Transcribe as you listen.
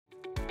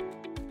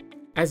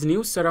As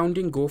news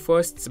surrounding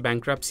GoFirst's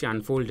bankruptcy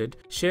unfolded,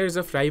 shares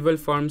of rival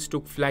firms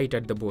took flight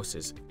at the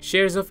bourses.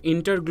 Shares of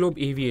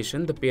Interglobe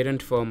Aviation, the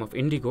parent firm of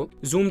IndiGo,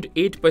 zoomed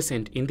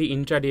 8% in the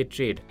intraday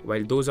trade,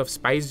 while those of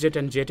SpiceJet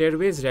and Jet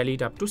Airways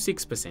rallied up to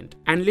 6%.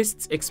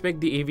 Analysts expect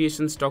the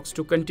aviation stocks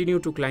to continue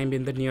to climb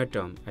in the near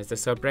term, as the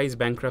surprise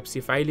bankruptcy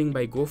filing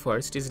by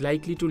GoFirst is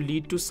likely to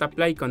lead to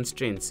supply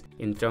constraints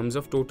in terms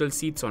of total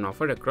seats on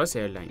offer across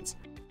airlines.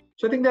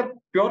 So I think they're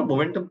pure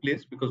momentum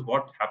plays, because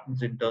what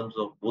happens in terms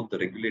of both the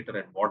regulator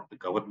and what the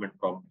government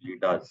probably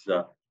does,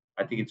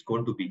 I think it's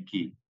going to be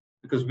key.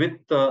 Because with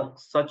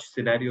such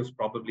scenarios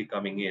probably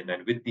coming in,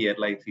 and with the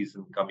airline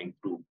season coming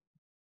through,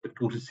 the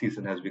tourist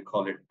season, as we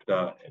call it,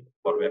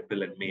 for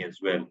April and May as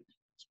well,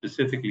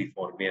 specifically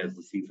for May as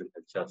the season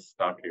has just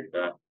started,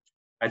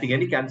 I think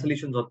any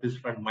cancellations on this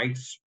front might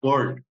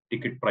spur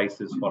ticket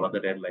prices for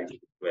other airlines as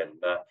well.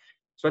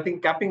 So I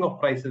think capping of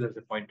prices, as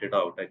I pointed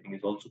out, I think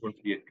is also going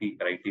to be a key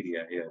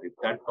criteria here. If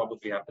that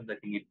probably happens, I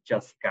think it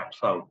just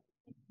caps out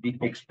the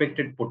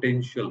expected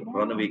potential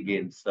runaway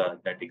gains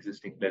that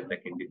existing players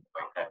like IndiGo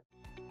might have.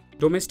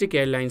 Domestic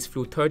airlines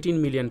flew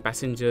 13 million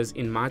passengers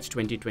in March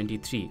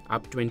 2023,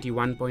 up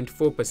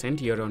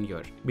 21.4%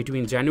 year-on-year.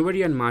 Between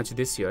January and March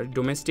this year,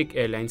 domestic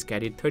airlines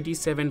carried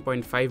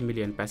 37.5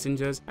 million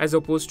passengers as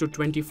opposed to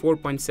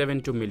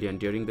 24.72 million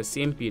during the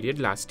same period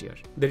last year.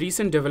 The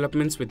recent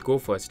developments with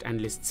GoFirst,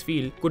 analysts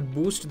feel, could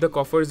boost the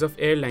coffers of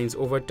airlines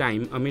over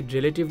time amid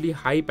relatively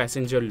high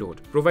passenger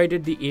load,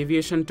 provided the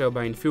aviation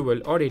turbine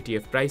fuel or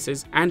ATF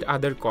prices and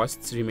other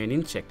costs remain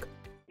in check.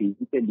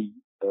 Basically,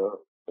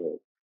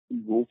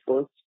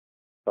 GoFirst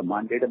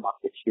commanded a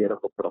market share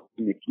of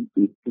approximately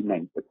 8 to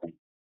 9%.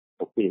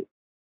 Okay,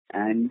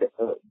 and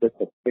the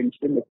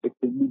suspension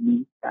effectively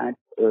means that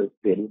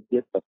there is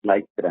a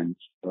supply crunch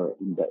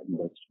in the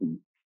industry,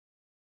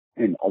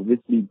 and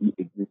obviously the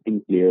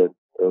existing players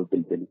will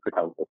benefit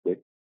out of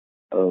it,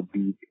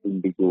 be it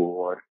IndiGo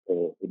or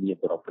any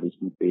other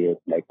operational players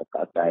like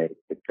Akasa,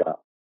 etc.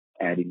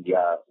 Air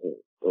India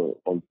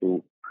also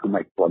you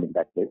might fall in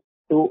that list.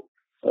 So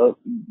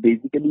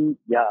basically,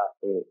 the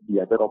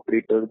other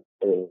operators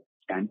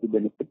stand to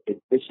benefit,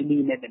 especially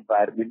in an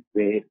environment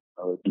where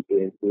the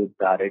airfares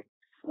are at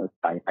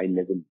high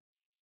levels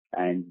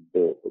and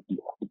the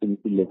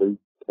occupancy levels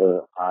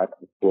are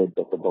upwards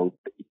of about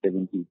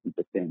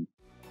 70-80%.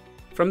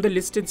 From the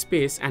listed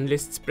space,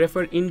 analysts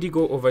prefer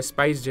IndiGo over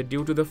SpiceJet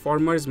due to the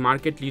former's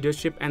market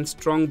leadership and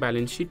strong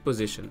balance sheet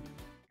position.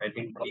 I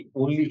think the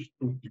only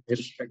two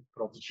aspects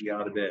probably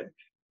are there.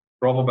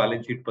 From a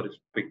balance sheet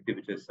perspective,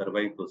 which has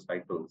survived those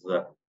cycles,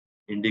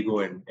 IndiGo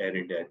and Air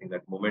India, I think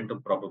that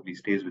momentum probably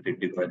stays with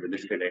IndiGo as a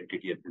listed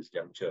entity at this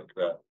juncture,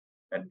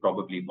 and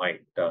probably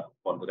might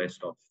for the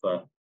rest of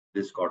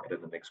this quarter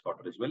and the next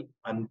quarter as well,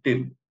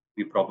 until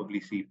we probably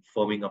see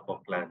firming up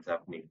of plans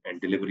happening and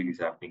deliveries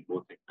happening,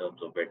 both in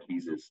terms of wet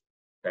leases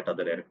that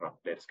other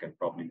aircraft players can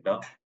probably do,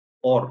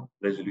 or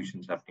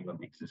resolutions happening on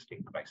the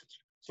existing prices.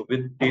 So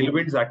with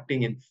tailwinds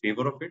acting in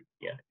favor of it,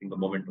 I think the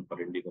momentum for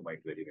IndiGo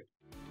might vary well.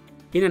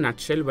 In a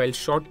nutshell, while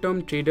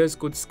short-term traders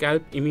could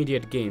scalp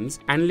immediate gains,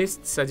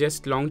 analysts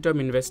suggest long-term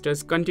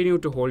investors continue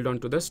to hold on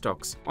to the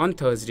stocks. On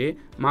Thursday,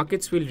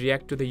 markets will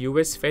react to the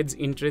US Fed's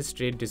interest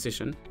rate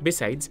decision.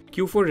 Besides,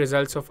 Q4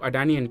 results of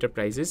Adani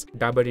Enterprises,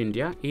 Dabur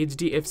India,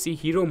 HDFC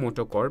Hero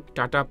MotoCorp,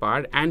 Tata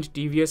Power and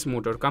TVS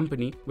Motor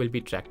Company will be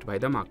tracked by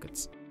the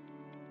markets.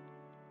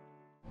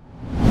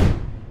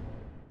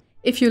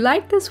 If you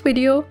like this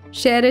video,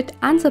 share it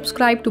and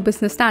subscribe to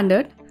Business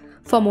Standard.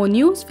 For more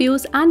news,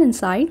 views and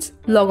insights,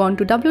 log on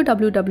to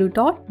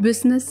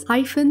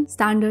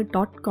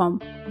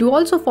www.business-standard.com. Do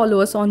also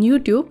follow us on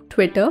YouTube,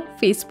 Twitter,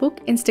 Facebook,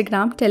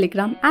 Instagram,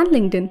 Telegram and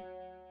LinkedIn.